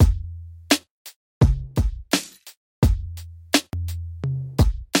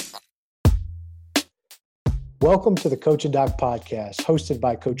Welcome to the Coach and Doc podcast, hosted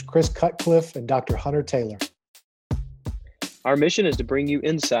by Coach Chris Cutcliffe and Dr. Hunter Taylor. Our mission is to bring you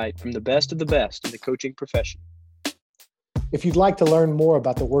insight from the best of the best in the coaching profession. If you'd like to learn more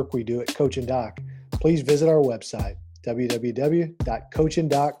about the work we do at Coach and Doc, please visit our website,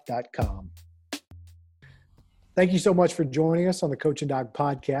 www.coachanddoc.com. Thank you so much for joining us on the Coach and Doc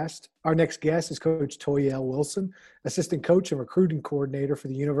podcast. Our next guest is Coach Toya L. Wilson, assistant coach and recruiting coordinator for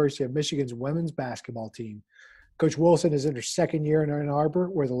the University of Michigan's women's basketball team. Coach Wilson is in her second year in Ann Arbor,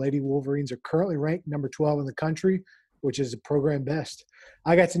 where the Lady Wolverines are currently ranked number 12 in the country, which is a program best.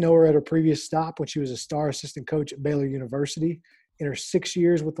 I got to know her at her previous stop when she was a star assistant coach at Baylor University. In her 6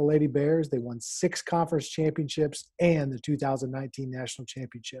 years with the Lady Bears, they won 6 conference championships and the 2019 national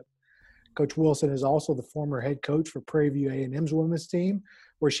championship. Coach Wilson is also the former head coach for Prairie View A&M's women's team,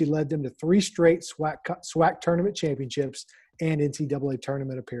 where she led them to 3 straight SWAC tournament championships and NCAA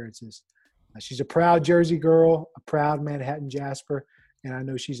tournament appearances. She's a proud Jersey girl, a proud Manhattan Jasper, and I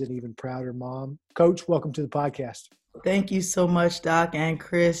know she's an even prouder mom. Coach, welcome to the podcast. Thank you so much, Doc and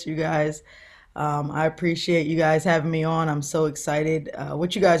Chris, you guys. I appreciate you guys having me on. I'm so excited.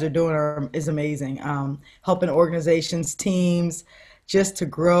 What you guys are doing is amazing. Helping organizations, teams, just to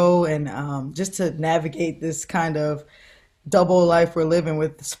grow and just to navigate this kind of double life we're living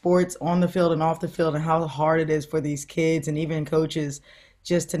with sports on the field and off the field, and how hard it is for these kids and even coaches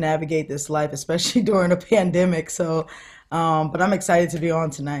just to navigate this life, especially during a pandemic. So, but I'm excited to be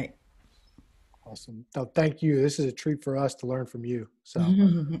on tonight. Awesome. Oh, thank you. This is a treat for us to learn from you. So,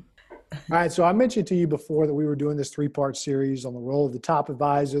 all right. So I mentioned to you before that we were doing this 3-part series on the role of the top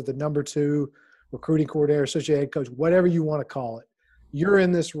advisor, the number 2 recruiting coordinator, associate head coach, whatever you want to call it. You're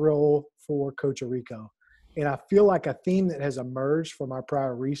in this role for Coach Arrico. And I feel like a theme that has emerged from our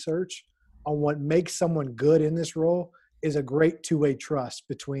prior research on what makes someone good in this role is a great two-way trust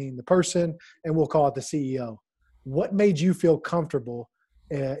between the person and we'll call it the CEO. What made you feel comfortable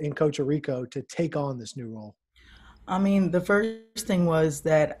in Coach Arrico to take on this new role? I mean, the first thing was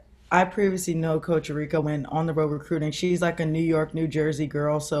that I previously know Coach Arrico when on the road recruiting. She's like a New York, New Jersey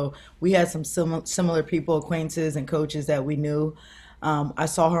girl. So we had some similar people, acquaintances and coaches that we knew. I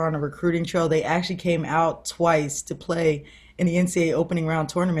saw her on a recruiting trail. They actually came out twice to play in the NCAA opening round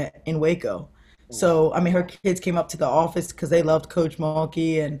tournament in Waco. So, I mean, her kids came up to the office because they loved Coach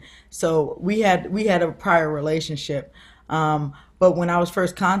Mulkey. And so we had a prior relationship. But when I was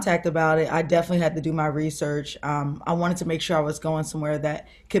first contacted about it, I definitely had to do my research. I wanted to make sure I was going somewhere that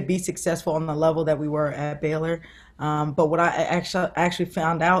could be successful on the level that we were at Baylor. But what I actually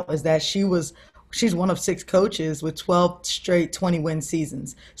found out is that she's one of 6 coaches with 12 straight 20-win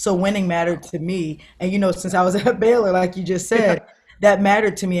seasons. So winning mattered to me. And, since I was at Baylor, like you just said, that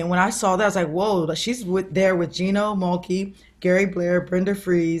mattered to me. And when I saw that, I was like, whoa, she's there with Gino Mulkey, Gary Blair, Brenda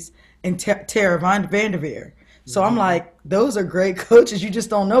Fries, and Tara Vanderveer. So I'm like, those are great coaches. You just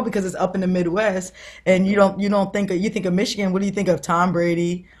don't know because it's up in the Midwest. And you think of Michigan, what do you think of? Tom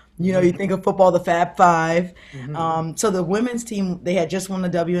Brady. You think of football, the Fab Five. Mm-hmm. So the women's team, they had just won the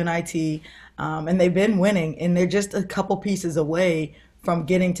WNIT. And they've been winning, and they're just a couple pieces away from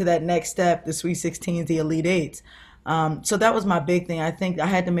getting to that next step, the Sweet 16s, the Elite Eights. So that was my big thing. I think I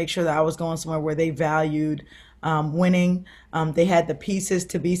had to make sure that I was going somewhere where they valued winning. They had the pieces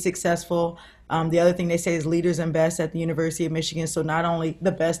to be successful. The other thing they say is leaders and best at the University of Michigan. So not only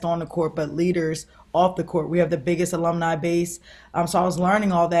the best on the court, but leaders off the court. We have the biggest alumni base. So I was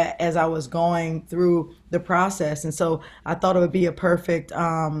learning all that as I was going through the process. And so I thought it would be a perfect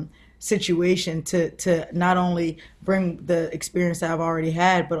situation to not only bring the experience that I've already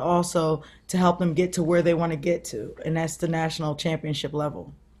had, but also to help them get to where they want to get to, and that's the national championship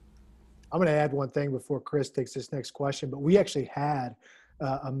level. I'm going to add one thing before Chris takes this next question, but we actually had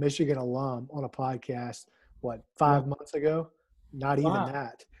a Michigan alum on a podcast, 5 months ago? Not even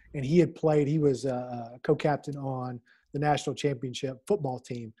that. And he was a co-captain on the national championship football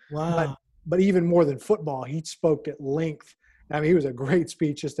team. Wow. But even more than football, he spoke at length. I mean, he was a great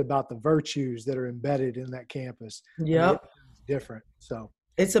speech just about the virtues that are embedded in that campus. Yep. I mean, it's different. So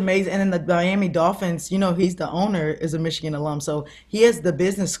it's amazing. And then the Miami Dolphins, he's the owner, is a Michigan alum. So he has the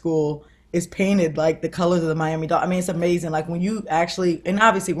business school is painted like the colors of the Miami Dolphins. I mean, it's amazing. Like when you actually, and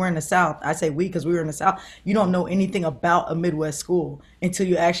obviously we're in the South. I say we because we were in the South. You don't know anything about a Midwest school until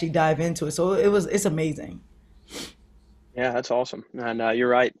you actually dive into it. So it's amazing. Yeah, that's awesome. And you're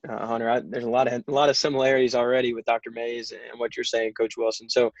right, Hunter. There's a lot of similarities already with Dr. Mays and what you're saying, Coach Wilson.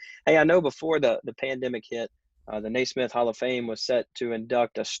 So, hey, I know before the pandemic hit, the Naismith Hall of Fame was set to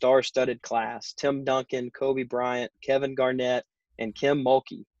induct a star-studded class: Tim Duncan, Kobe Bryant, Kevin Garnett, and Kim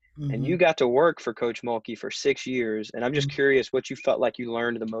Mulkey. Mm-hmm. And you got to work for Coach Mulkey for 6 years. And I'm just curious what you felt like you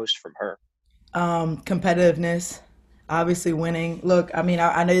learned the most from her. Competitiveness, obviously winning. Look, I mean,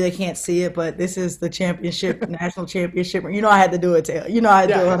 I know they can't see it, but this is the championship, national championship. You know, I had to do it. You know, I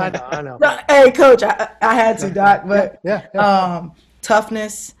Yeah, do I it. know, I know. No, hey, coach, I had to, Doc. Yeah, But yeah, yeah.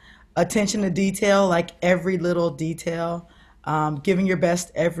 toughness, attention to detail, like every little detail, giving your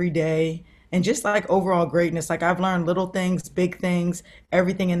best every day, and just like overall greatness. Like I've learned little things, big things,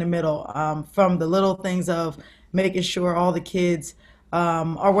 everything in the middle. From the little things of making sure all the kids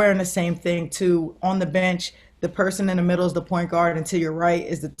are wearing the same thing to on the bench. The person in the middle is the point guard, and to your right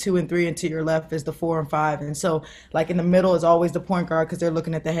is the 2 and 3, and to your left is the 4 and 5. And so, like in the middle is always the point guard because they're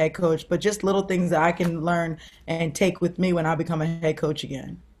looking at the head coach. But just little things that I can learn and take with me when I become a head coach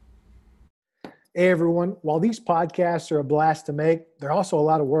again. Hey, everyone. While these podcasts are a blast to make, they're also a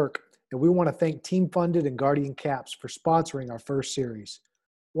lot of work. And we want to thank Team Funded and Guardian Caps for sponsoring our first series.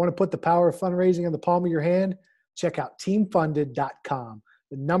 Want to put the power of fundraising in the palm of your hand? Check out teamfunded.com,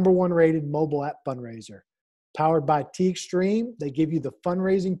 the #1 rated mobile app fundraiser. Powered by T Extreme, they give you the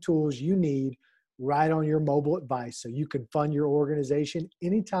fundraising tools you need right on your mobile device so you can fund your organization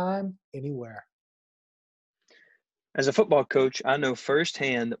anytime, anywhere. As a football coach, I know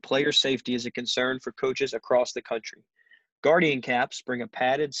firsthand that player safety is a concern for coaches across the country. Guardian caps bring a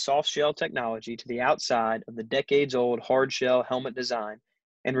padded soft shell technology to the outside of the decades-old hard shell helmet design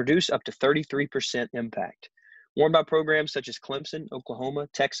and reduce up to 33% impact. Worn by programs such as Clemson, Oklahoma,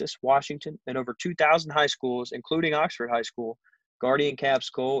 Texas, Washington, and over 2,000 high schools, including Oxford High School, Guardian Cap's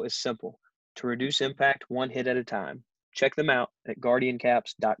goal is simple: to reduce impact one hit at a time. Check them out at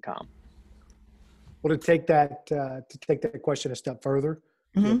guardiancaps.com. Well, to take that question a step further,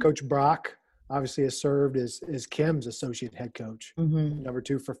 Hmm. Coach Brock obviously has served as Kim's associate head coach, Hmm.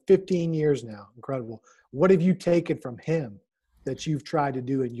 #2 for 15 years now. Incredible. What have you taken from him that you've tried to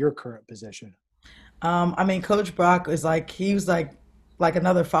do in your current position? I mean, Coach Brock is like he was like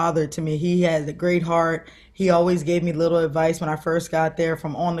another father to me. He had a great heart. He always gave me little advice when I first got there,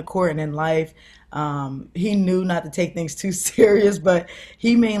 from on the court and in life. He knew not to take things too serious, but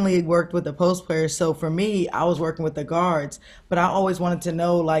he mainly worked with the post players. So for me, I was working with the guards, but I always wanted to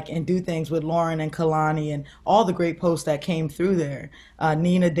know like and do things with Lauren and Kalani and all the great posts that came through there.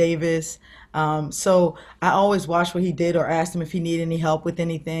 Nina Davis. So I always watched what he did or asked him if he needed any help with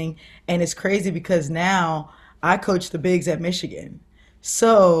anything. And it's crazy because now I coach the bigs at Michigan.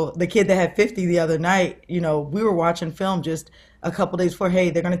 So the kid that had 50 the other night, we were watching film just a couple days before. Hey,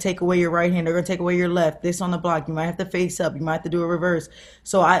 they're going to take away your right hand. They're going to take away your left. This on the block. You might have to face up. You might have to do a reverse.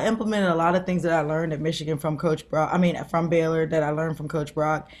 So I implemented a lot of things that I learned at Michigan from Coach Brock. I mean, from Baylor that I learned from Coach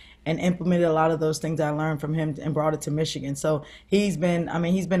Brock, and implemented a lot of those things I learned from him and brought it to Michigan. So he's been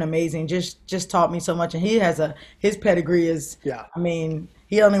amazing. Just taught me so much, and his pedigree is. Yeah. I mean,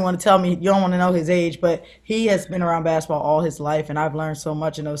 he don't even want to tell me. You don't want to know his age, but he has been around basketball all his life, and I've learned so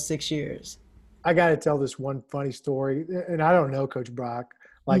much in those 6 years. I got to tell this one funny story, and I don't know Coach Brock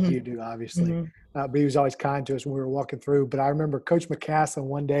like Hmm. you do, obviously, Hmm. but he was always kind to us when we were walking through. But I remember Coach McCaslin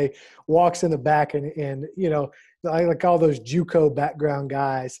one day walks in the back, and like all those JUCO background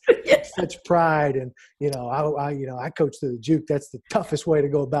guys, such pride, and I coach the JUC. That's the toughest way to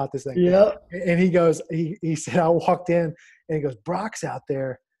go about this thing. Yep. And he said, I walked in, and he goes, Brock's out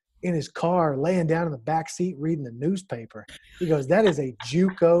there in his car laying down in the back seat reading the newspaper. He goes, that is a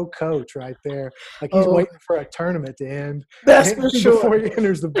JUCO coach right there. Like he's Oh, waiting for a tournament to end that's for before sure. he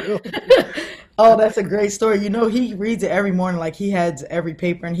enters the building. Oh, that's a great story. He reads it every morning, like he has every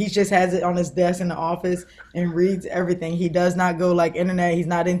paper, and he just has it on his desk in the office and reads everything. He does not go like internet. He's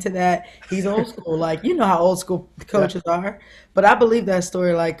not into that. He's old school, like you know how old school Yeah. coaches are. But I believe that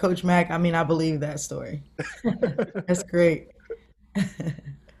story, like Coach Mack. I mean, I believe that story. That's great.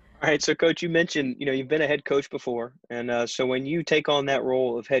 All right, so Coach, you mentioned you've been a head coach before, and so when you take on that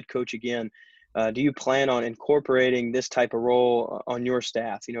role of head coach again, do you plan on incorporating this type of role on your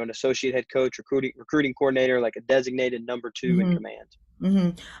staff? An associate head coach, recruiting coordinator, like a designated #2 in Hmm.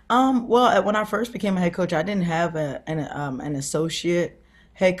 command. Hmm. Well, when I first became a head coach, I didn't have an associate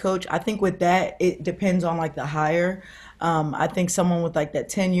head coach. I think with that, it depends on like the hire. I think someone with like that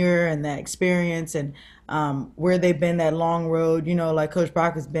tenure and that experience and where they've been that long road, like Coach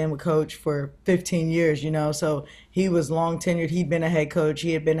Brock has been with Coach for 15 years, so he was long tenured. He'd been a head coach.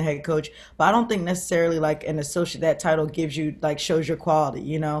 He had been a head coach, but I don't think necessarily like an associate that title gives you like shows your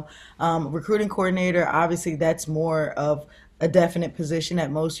quality. Recruiting coordinator, obviously, that's more of a definite position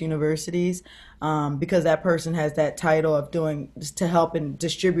at most universities, because that person has that title of doing to help and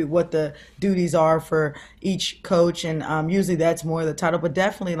distribute what the duties are for each coach, and usually that's more the title. But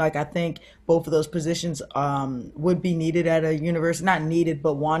definitely, like I think both of those positions would be needed at a university, not needed,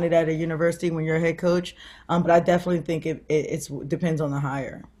 but wanted at a university when you're a head coach. But I definitely think it depends on the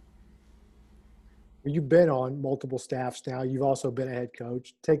hire. You've been on multiple staffs now. You've also been a head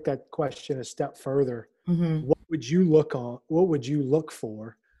coach. Take that question a step further. Mm-hmm. What would you look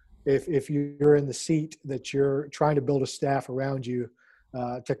for if you're in the seat that you're trying to build a staff around you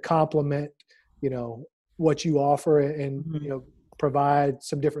to complement, what you offer and, Mm-hmm. provide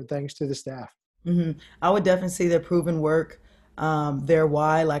some different things to the staff? Hmm. I would definitely see their proven work, their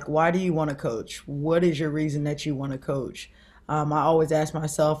why. Like, why do you want to coach? What is your reason that you want to coach? I always ask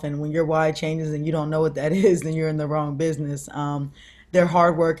myself, and when your why changes and you don't know what that is, then you're in the wrong business. They're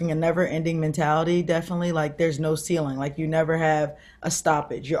hardworking, a never-ending mentality. Definitely, like there's no ceiling. Like you never have a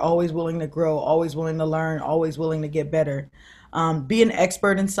stoppage. You're always willing to grow, always willing to learn, always willing to get better. Be an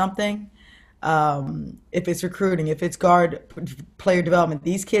expert in something. If it's recruiting, if it's guard player development,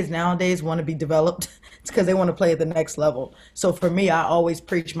 these kids nowadays want to be developed. It's because they want to play at the next level. So for me, I always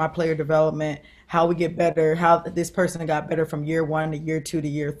preach my player development, how we get better, how this person got better from year one to year two to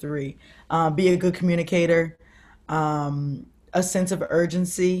year three. Be a good communicator, a sense of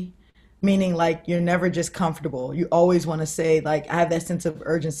urgency, meaning like you're never just comfortable. You always want to say like I have that sense of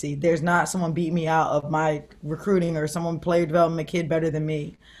urgency. There's not someone beat me out of my recruiting or someone player development kid better than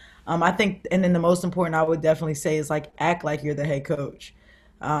me. I think, and then the most important I would definitely say is like act like you're the head coach,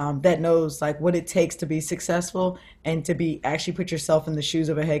 that knows like what it takes to be successful and to be actually put yourself in the shoes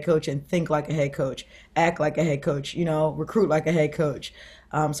of a head coach and think like a head coach, act like a head coach, recruit like a head coach.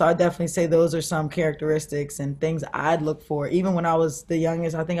 So I definitely say those are some characteristics and things I'd look for. Even when I was the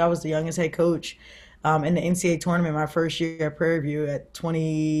youngest, I think I was the youngest head coach in the NCAA tournament my first year at Prairie View at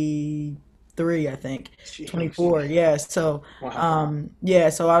 23, I think. Jeez. 24, yeah. So Wow. yeah,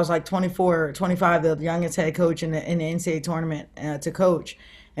 so I was like 24, 25, the youngest head coach in the NCAA tournament to coach.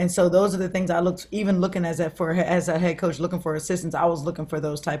 And so those are the things I looked, even looking as a head coach looking for assistants, I was looking for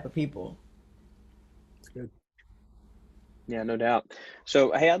those type of people. That's good. Yeah, no doubt.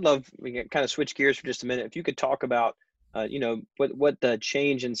 So, hey, I'd love we can kind of switch gears for just a minute. If you could talk about, what the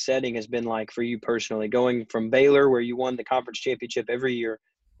change in setting has been like for you personally, going from Baylor, where you won the conference championship every year,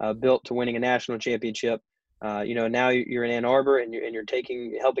 built to winning a national championship. Now you're in Ann Arbor and you're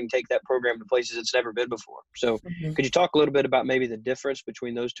helping take that program to places it's never been before. So, Mhm. could you talk a little bit about maybe the difference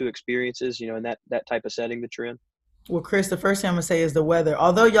between those two experiences, in that type of setting that you're in? Well, Chris, the first thing I'm gonna say is the weather.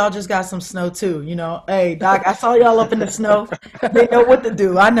 Although y'all just got some snow too, hey Doc, I saw y'all up in the snow. They know what to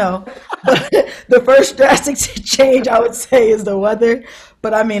do. I know, but the first drastic change I would say is the weather.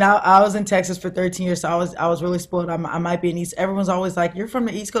 But I mean, I was in Texas for 13 years, so I was really spoiled. I might be in East. Everyone's always like, "You're from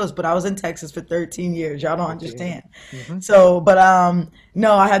the East Coast," but I was in Texas for 13 years. Y'all don't 13. understand. Mm-hmm. So, but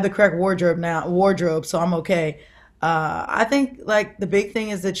no, I have the correct wardrobe, so I'm okay. I think like the big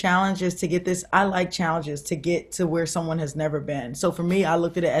thing is the challenge is to get this. I like challenges to get to where someone has never been. So for me, I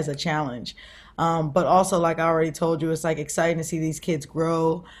looked at it as a challenge. But also, like I already told you, it's like exciting to see these kids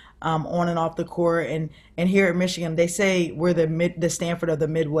grow on and off the court. And here at Michigan, they say we're the Stanford of the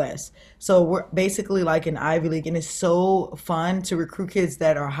Midwest. So we're basically like an Ivy League, and it's so fun to recruit kids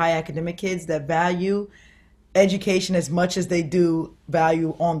that are high academic kids that value education as much as they do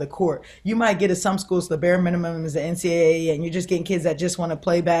value on the court. You might get at some schools the bare minimum is the NCAA, and you're just getting kids that just want to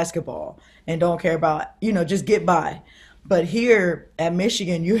play basketball and don't care about, just get by. But here at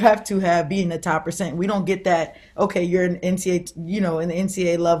Michigan, you have to be in the top percent. We don't get that. Okay, you're in NCAA, in the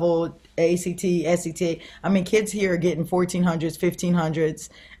NCAA level, ACT, SET. I mean, kids here are getting 1400s, 1500s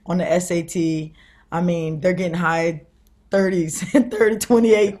on the SAT. I mean, they're getting high 30s, 30,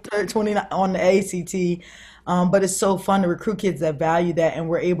 28, 30, 29 on the ACT. But it's so fun to recruit kids that value that, and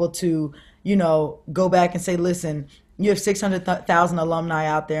we're able to, go back and say, listen, you have 600,000 alumni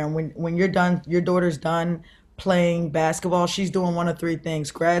out there, and when you're done, your daughter's done playing basketball, she's doing one of three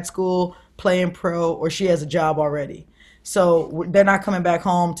things: grad school, playing pro, or she has a job already. So they're not coming back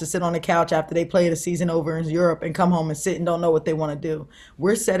home to sit on the couch after they played a season over in Europe and come home and sit and don't know what they want to do.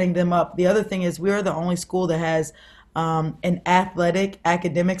 We're setting them up. The other thing is we are the only school that has an athletic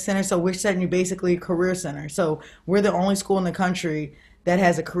academic center. So we're setting you basically a career center. So we're the only school in the country that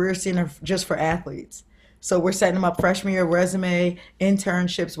has a career center just for athletes. So we're setting them up freshman year resume,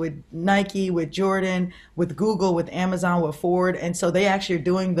 internships with Nike, with Jordan, with Google, with Amazon, with Ford. And so they actually are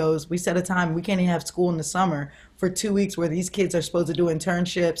doing those. We set a time, we can't even have school in the summer for 2 weeks where these kids are supposed to do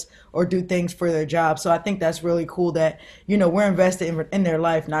internships or do things for their job. So I think that's really cool that, we're invested in their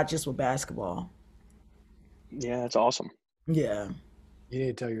life, not just with basketball. Yeah, that's awesome. Yeah. You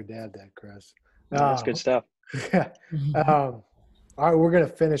need to tell your dad that, Chris. Yeah, that's good stuff. All right, we're going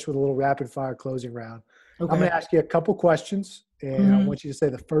to finish with a little rapid fire closing round. I'm going Okay. to ask you a couple questions, and I Hmm. want you to say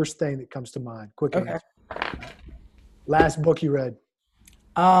the first thing that comes to mind. Quick Okay. answer. Last book you read?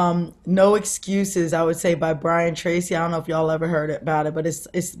 No Excuses, I would say, by Brian Tracy. I don't know if y'all ever heard about it, but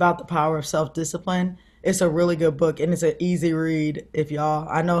it's about the power of self-discipline. It's a really good book and it's an easy read if y'all.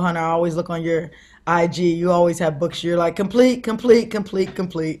 I know, Hunter, I always look on your IG. You always have books. You're like complete, complete, complete,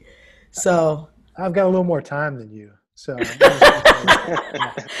 complete. So I've got a little more time than you. So I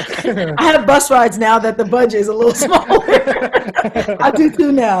have bus rides now that the budget is a little smaller. I do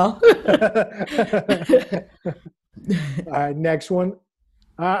too now. All right, next one.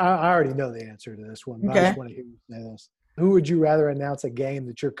 I already know the answer to this one, but I just want to hear you say this. Who would you rather announce a game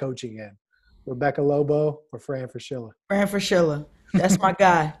that you're coaching in? Rebecca Lobo or Fran Fraschilla? Fran Fraschilla. That's my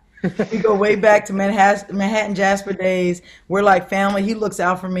guy. We go way back to Manhattan Jasper days. We're like family. He looks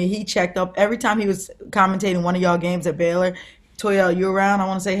out for me. He checked up every time he was commentating one of y'all games at Baylor. Toya, you around? I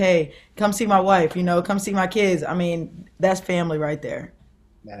want to say, hey, come see my wife. Come see my kids. I mean, that's family right there.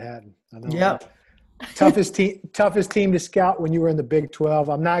 Manhattan. I know. Yep. Toughest team to scout when you were in the Big 12.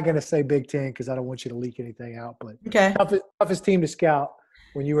 I'm not going to say Big 10 because I don't want you to leak anything out. But okay. Toughest team to scout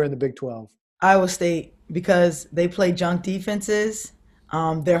when you were in the Big 12. Iowa State, because they play junk defenses.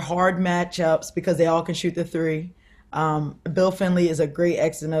 They're hard matchups because they all can shoot the three. Bill Finley is a great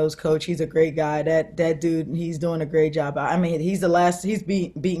X and O's coach. He's a great guy. That dude, he's doing a great job. I mean, he's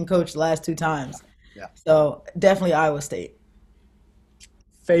beaten coach the last 2 times. Yeah. So definitely Iowa State.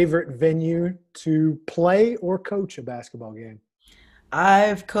 Favorite venue to play or coach a basketball game?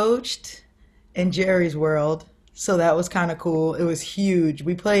 I've coached in Jerry's World, so that was kind of cool. It was huge.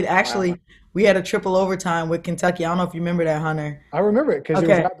 We played actually. Wow. We had a triple overtime with Kentucky. I don't know if you remember that, Hunter. I remember it because it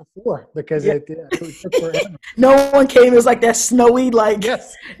was right before. Because it took forever. No one came. It was like that snowy, like.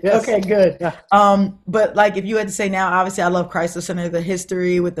 Yes. Okay, good. Yeah. But like, if you had to say now, obviously, I love Chrysler Center. The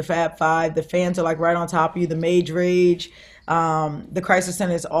history with the Fab Five, the fans are like right on top of you. The Mage Rage, the Chrysler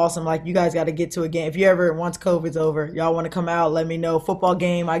Center is awesome. Like, you guys got to get to a game. If you ever, once COVID's over, y'all want to come out, let me know. Football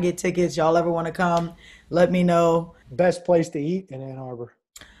game, I get tickets. Y'all ever want to come? Let me know. Best place to eat in Ann Arbor?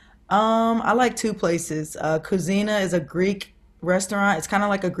 I like 2 places. Cuisina is a Greek restaurant. It's kind of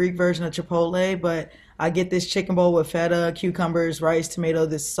like a Greek version of Chipotle, but I get this chicken bowl with feta, cucumbers, rice, tomato,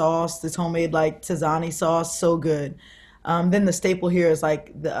 this sauce, this homemade like Tizani sauce, so good. Then the staple here is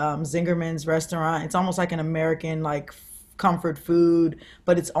like the Zingerman's restaurant. It's almost like an American like comfort food,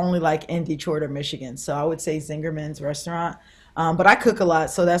 but it's only like in Detroit or Michigan. So I would say Zingerman's restaurant. But I cook a lot,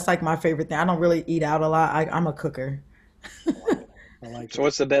 so that's like my favorite thing. I don't really eat out a lot. I'm a cooker. I like so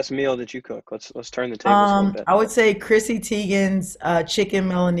what's the best meal that you cook? Let's turn the tables a little bit. I would say Chrissy Teigen's chicken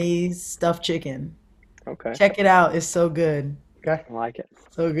Milanese stuffed chicken. Okay. Check it out. It's so good. Okay. I like it.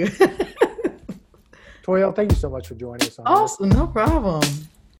 So good. Toya, thank you so much for joining us. Awesome. No problem.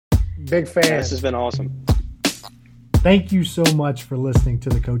 Big fan. Yeah, this has been awesome. Thank you so much for listening to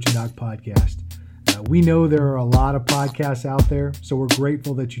the Coaching Doc podcast. We know there are a lot of podcasts out there, so we're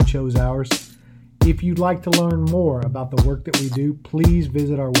grateful that you chose ours. If you'd like to learn more about the work that we do, please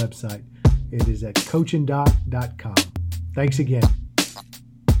visit our website. It is at coachanddoc.com. Thanks again.